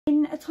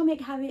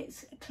Atomic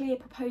Habits, Clear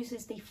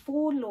proposes the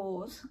 4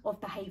 laws of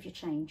behaviour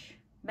change.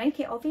 Make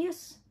it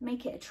obvious,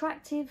 make it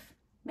attractive,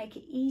 make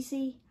it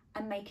easy,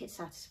 and make it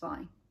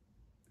satisfying.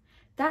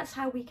 That's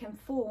how we can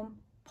form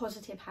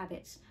positive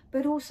habits,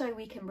 but also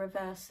we can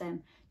reverse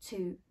them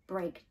to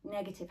break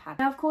negative habits.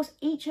 Now, of course,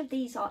 each of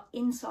these are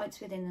insights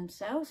within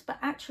themselves, but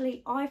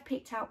actually I've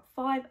picked out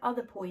 5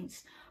 other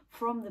points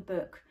from the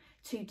book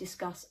to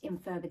discuss in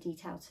further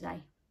detail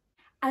today.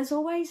 As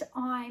always,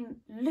 I'm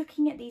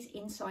looking at these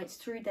insights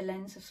through the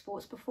lens of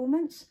sports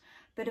performance,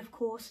 but of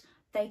course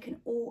they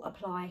can all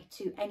apply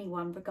to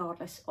anyone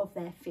regardless of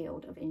their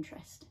field of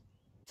interest.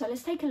 So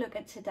let's take a look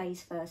at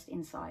today's first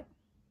insight.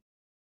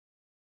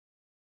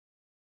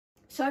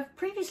 So I've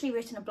previously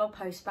written a blog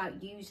post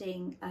about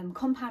using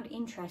compound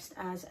interest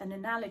as an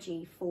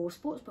analogy for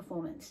sports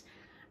performance.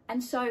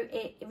 And so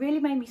it really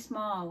made me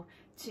smile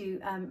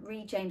to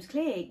read James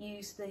Clear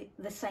use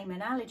the same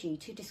analogy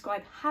to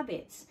describe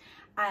habits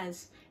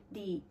as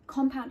the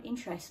compound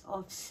interest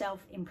of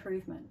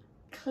self-improvement.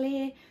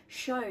 Clear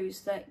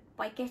shows that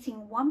by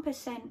getting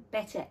 1%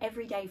 better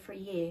every day for a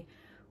year,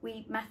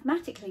 we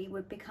mathematically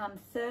would become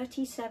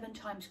 37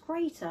 times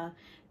greater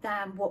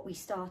than what we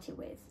started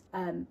with.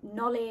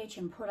 Knowledge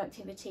and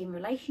productivity and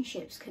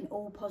relationships can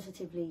all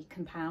positively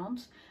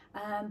compound,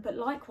 but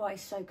likewise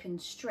so can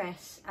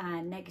stress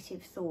and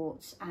negative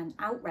thoughts and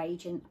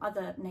outrage and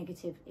other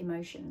negative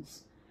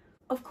emotions.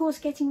 Of course,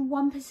 getting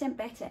 1%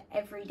 better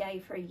every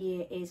day for a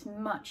year is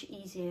much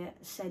easier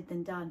said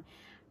than done,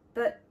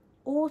 but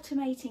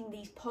automating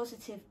these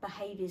positive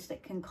behaviours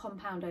that can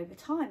compound over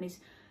time is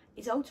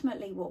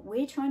ultimately what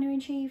we're trying to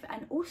achieve,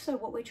 and also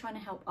what we're trying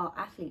to help our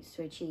athletes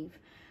to achieve.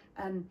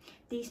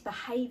 These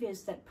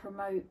behaviours that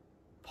promote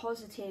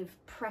positive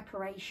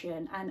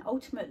preparation and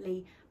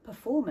ultimately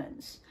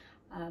performance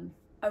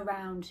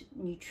around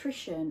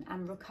nutrition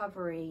and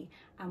recovery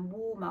and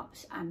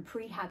warm-ups and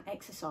prehab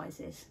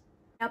exercises.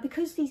 Now,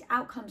 because these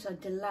outcomes are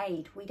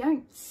delayed, we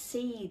don't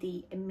see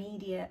the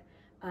immediate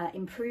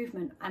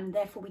improvement, and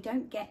therefore we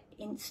don't get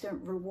instant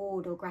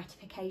reward or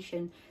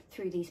gratification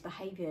through these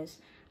behaviours.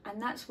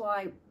 And that's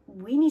why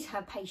we need to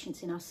have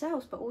patience in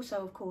ourselves, but also,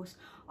 of course,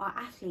 our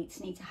athletes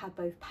need to have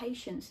both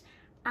patience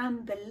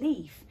and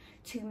belief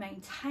to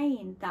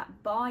maintain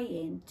that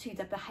buy-in to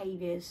the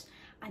behaviours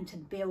and to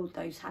build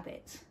those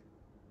habits.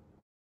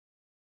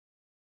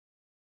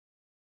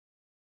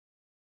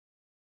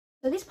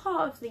 So this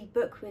part of the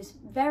book was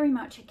very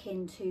much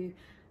akin to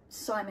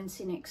Simon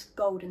Sinek's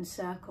Golden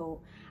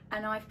Circle,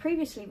 and I've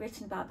previously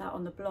written about that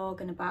on the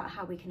blog and about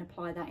how we can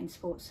apply that in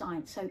sports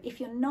science. So if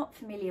you're not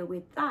familiar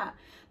with that,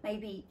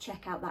 maybe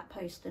check out that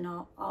post, and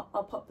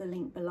I'll pop the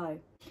link below.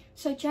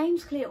 So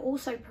James Clear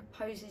also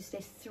proposes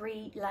this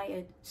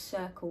 3-layered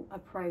circle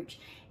approach,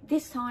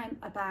 this time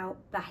about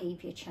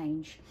behaviour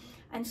change.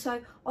 And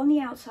so on the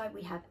outside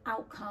we have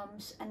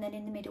outcomes, and then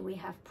in the middle we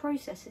have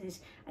processes,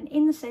 and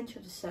in the centre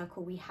of the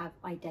circle we have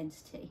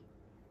identity.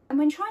 And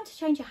when trying to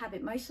change a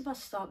habit, most of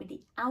us start with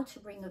the outer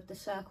ring of the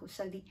circle,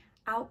 so the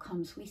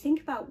outcomes. We think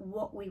about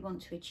what we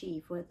want to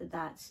achieve, whether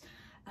that's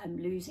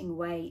losing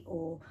weight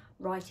or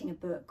writing a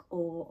book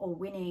or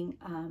winning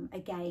a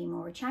game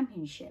or a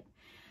championship.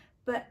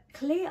 But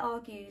Clear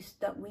argues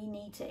that we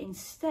need to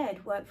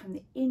instead work from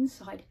the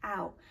inside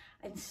out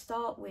and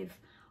start with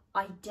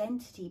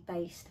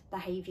identity-based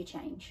behaviour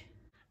change.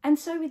 And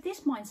so with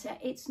this mindset,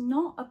 it's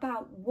not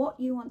about what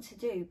you want to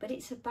do, but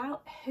it's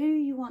about who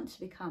you want to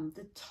become,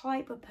 the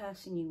type of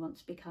person you want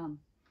to become.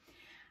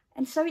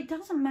 And so it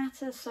doesn't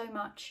matter so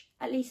much,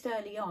 at least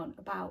early on,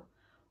 about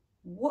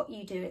what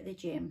you do at the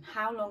gym,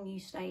 how long you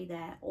stay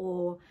there,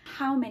 or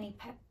how many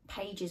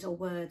pages or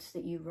words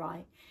that you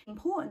write. The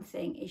important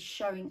thing is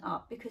showing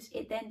up, because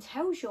it then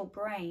tells your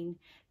brain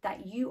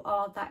that you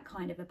are that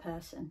kind of a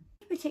person.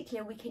 In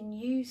particular, we can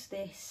use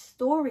this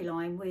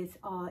storyline with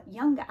our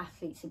younger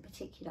athletes in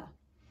particular.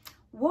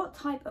 What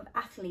type of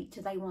athlete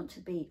do they want to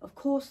be? Of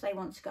course, they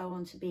want to go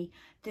on to be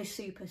the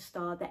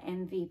superstar, the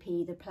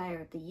MVP, the player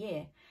of the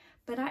year.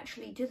 But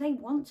actually, do they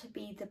want to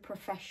be the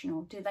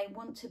professional? Do they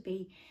want to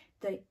be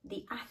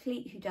the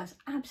athlete who does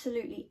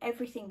absolutely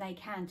everything they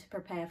can to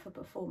prepare for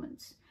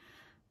performance?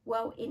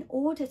 Well, in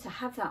order to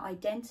have that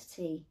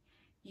identity,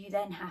 you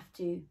then have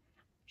to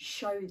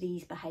show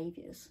these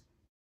behaviours.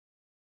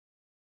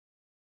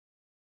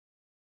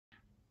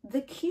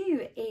 The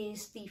cue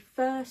is the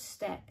first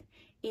step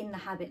in the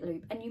habit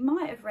loop, and you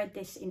might have read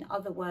this in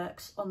other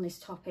works on this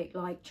topic,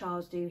 like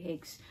Charles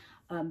Duhigg's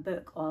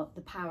book on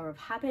The Power of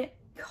Habit.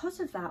 Because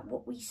of that,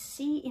 what we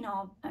see in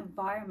our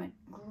environment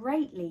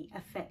greatly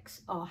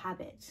affects our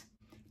habits.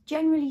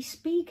 Generally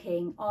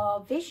speaking, our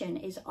vision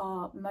is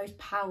our most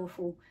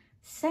powerful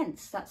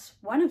sense. That's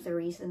one of the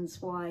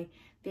reasons why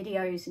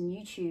videos and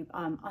YouTube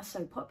are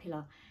so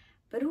popular.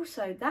 But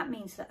also that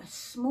means that a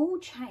small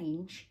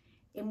change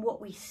in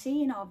what we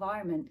see in our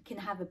environment can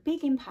have a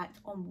big impact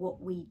on what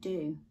we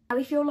do. Now,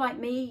 if you're like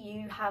me,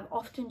 you have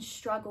often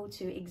struggled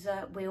to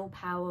exert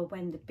willpower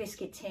when the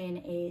biscuit tin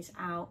is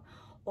out,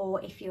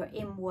 or if you're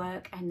in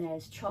work and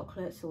there's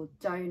chocolates or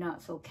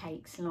donuts or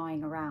cakes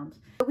lying around.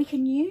 But we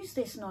can use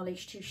this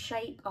knowledge to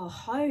shape our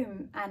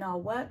home and our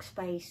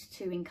workspace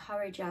to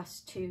encourage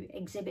us to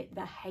exhibit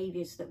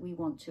behaviours that we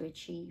want to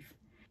achieve.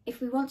 If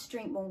we want to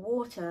drink more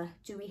water,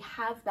 do we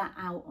have that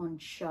out on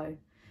show?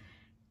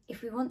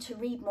 If we want to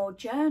read more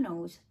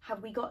journals,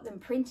 have we got them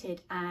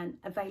printed and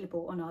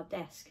available on our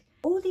desk?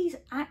 All these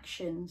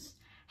actions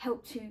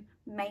help to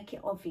make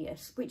it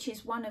obvious, which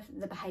is one of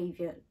the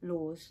behaviour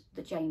laws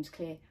that James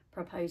Clear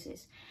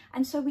proposes.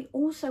 And so we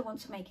also want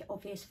to make it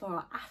obvious for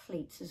our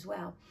athletes as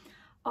well.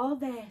 Are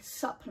their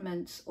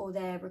supplements or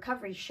their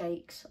recovery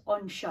shakes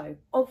on show,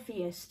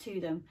 obvious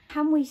to them?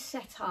 Can we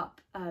set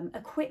up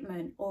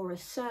equipment or a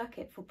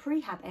circuit for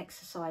prehab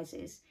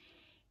exercises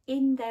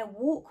in their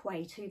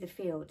walkway to the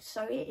field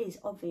so it is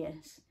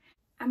obvious?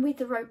 And with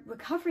the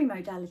recovery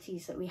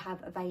modalities that we have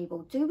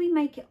available, do we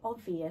make it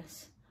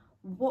obvious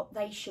what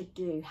they should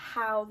do,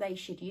 how they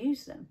should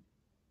use them?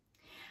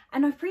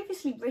 And I've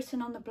previously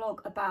written on the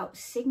blog about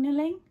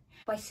signalling.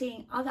 By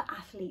seeing other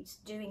athletes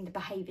doing the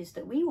behaviours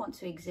that we want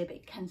to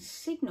exhibit can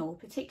signal,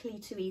 particularly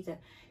to either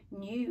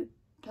new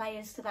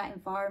players to that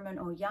environment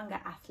or younger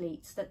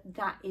athletes, that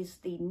that is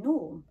the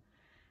norm.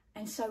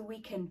 And so we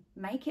can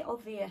make it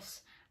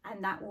obvious,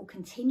 and that will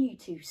continue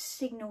to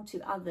signal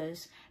to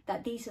others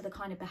that these are the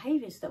kind of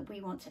behaviours that we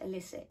want to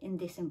elicit in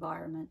this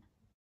environment.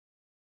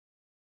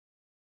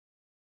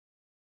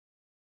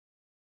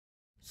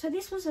 So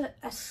this was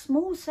a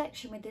small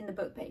section within the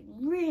book, but it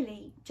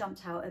really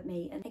jumped out at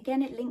me. And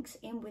again, it links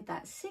in with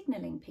that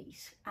signalling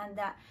piece, and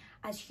that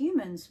as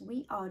humans,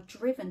 we are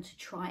driven to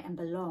try and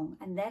belong,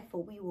 and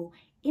therefore we will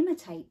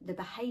imitate the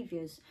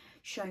behaviours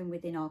shown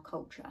within our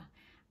culture.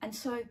 And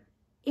so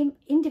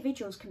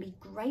individuals can be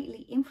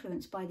greatly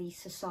influenced by these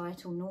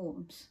societal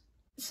norms.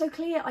 So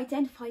Clear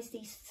identifies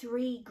these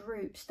three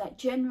groups that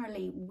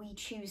generally we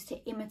choose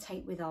to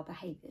imitate with our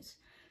behaviours.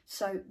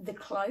 So the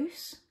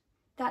close,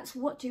 that's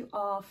what do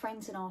our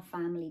friends and our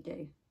family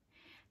do.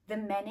 The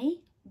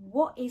many,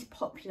 what is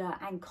popular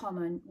and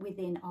common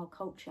within our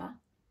culture.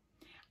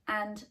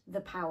 And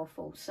the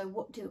powerful, so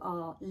what do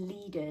our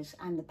leaders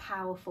and the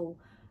powerful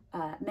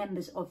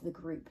members of the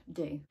group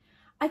do.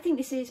 I think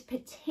this is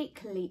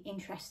particularly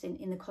interesting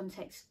in the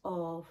context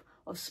of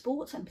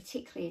sports, and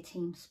particularly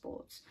team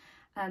sports.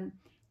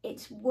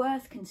 It's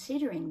worth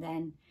considering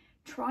then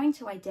trying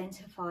to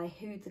identify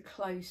who the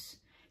close,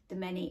 the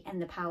many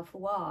and the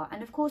powerful are.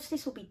 And of course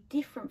this will be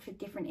different for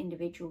different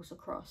individuals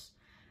across,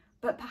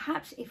 but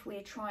perhaps if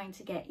we're trying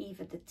to get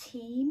either the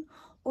team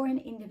or an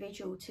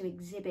individual to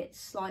exhibit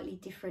slightly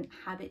different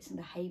habits and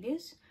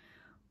behaviours,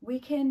 we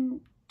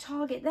can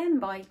target them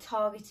by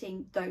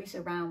targeting those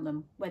around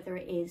them, whether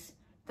it is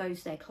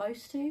those they're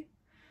close to,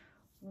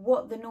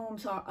 what the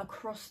norms are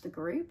across the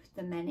group,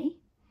 the many,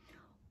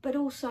 but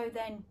also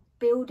then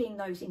building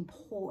those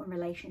important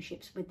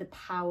relationships with the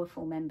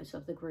powerful members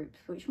of the group,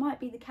 which might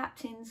be the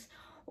captains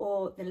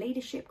or the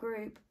leadership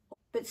group.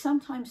 But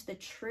sometimes the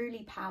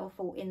truly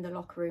powerful in the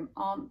locker room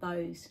aren't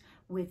those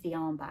with the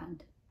armband.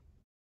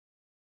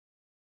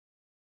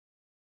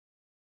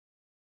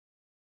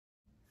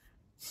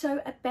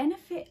 So a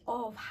benefit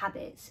of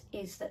habits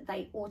is that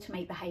they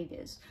automate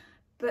behaviours,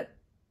 but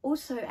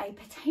also a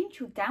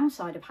potential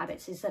downside of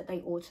habits is that they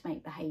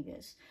automate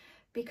behaviours,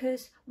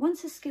 because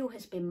once a skill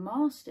has been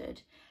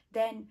mastered,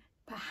 then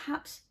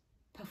perhaps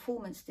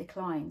performance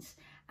declines.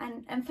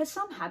 And for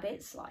some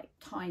habits, like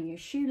tying your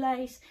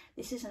shoelace,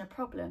 this isn't a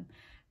problem.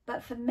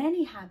 But for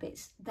many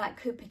habits, that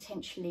could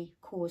potentially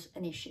cause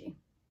an issue.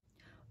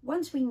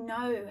 Once we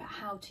know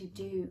how to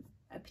do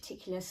a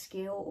particular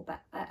skill or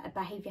a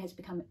behaviour has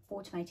become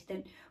automated,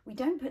 then we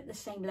don't put the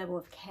same level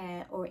of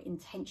care or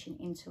intention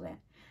into it.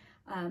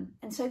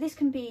 And so this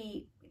can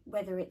be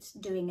whether it's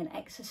doing an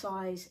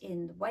exercise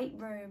in the weight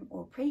room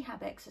or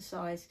prehab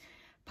exercise.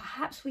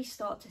 Perhaps we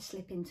start to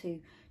slip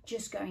into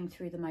just going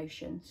through the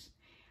motions.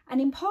 And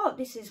in part,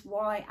 this is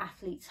why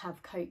athletes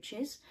have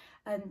coaches,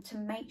 to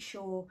make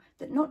sure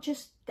that not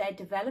just they're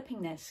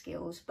developing their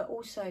skills, but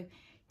also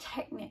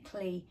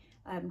technically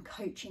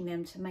coaching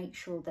them to make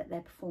sure that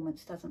their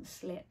performance doesn't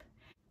slip.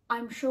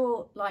 I'm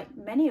sure, like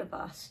many of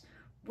us,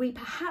 we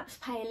perhaps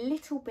pay a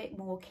little bit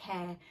more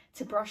care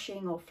to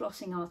brushing or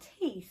flossing our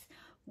teeth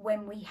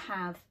when we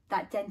have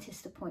that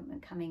dentist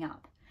appointment coming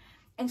up.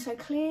 And so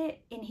Clear,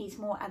 in his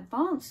more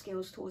advanced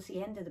skills towards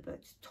the end of the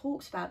book,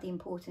 talks about the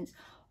importance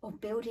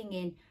of building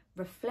in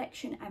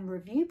reflection and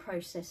review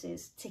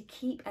processes to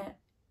keep an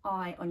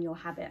eye on your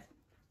habit.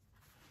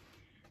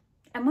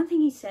 And one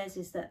thing he says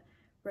is that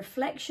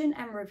reflection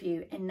and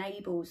review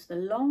enables the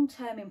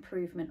long-term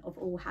improvement of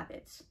all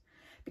habits,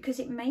 because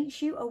it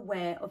makes you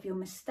aware of your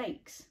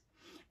mistakes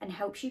and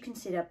helps you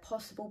consider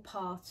possible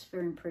paths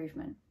for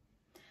improvement.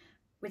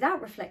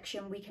 Without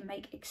reflection, we can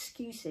make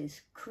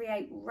excuses,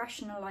 create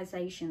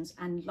rationalizations,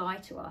 and lie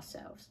to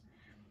ourselves.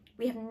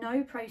 We have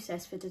no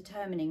process for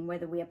determining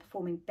whether we are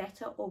performing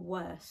better or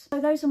worse.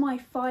 So those are my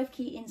 5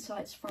 key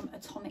insights from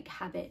Atomic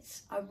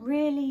Habits, a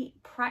really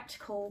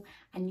practical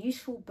and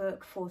useful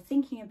book for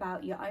thinking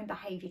about your own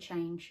behaviour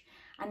change.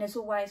 And as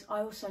always,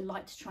 I also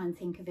like to try and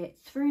think of it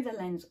through the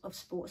lens of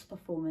sports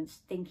performance,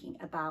 thinking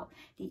about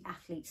the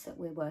athletes that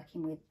we're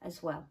working with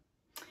as well.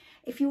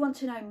 If you want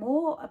to know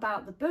more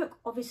about the book,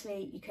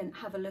 obviously you can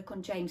have a look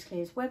on James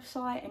Clear's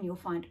website and you'll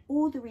find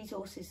all the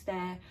resources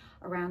there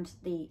around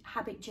the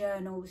habit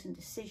journals and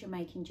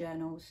decision-making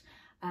journals,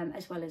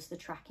 as well as the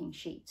tracking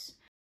sheets.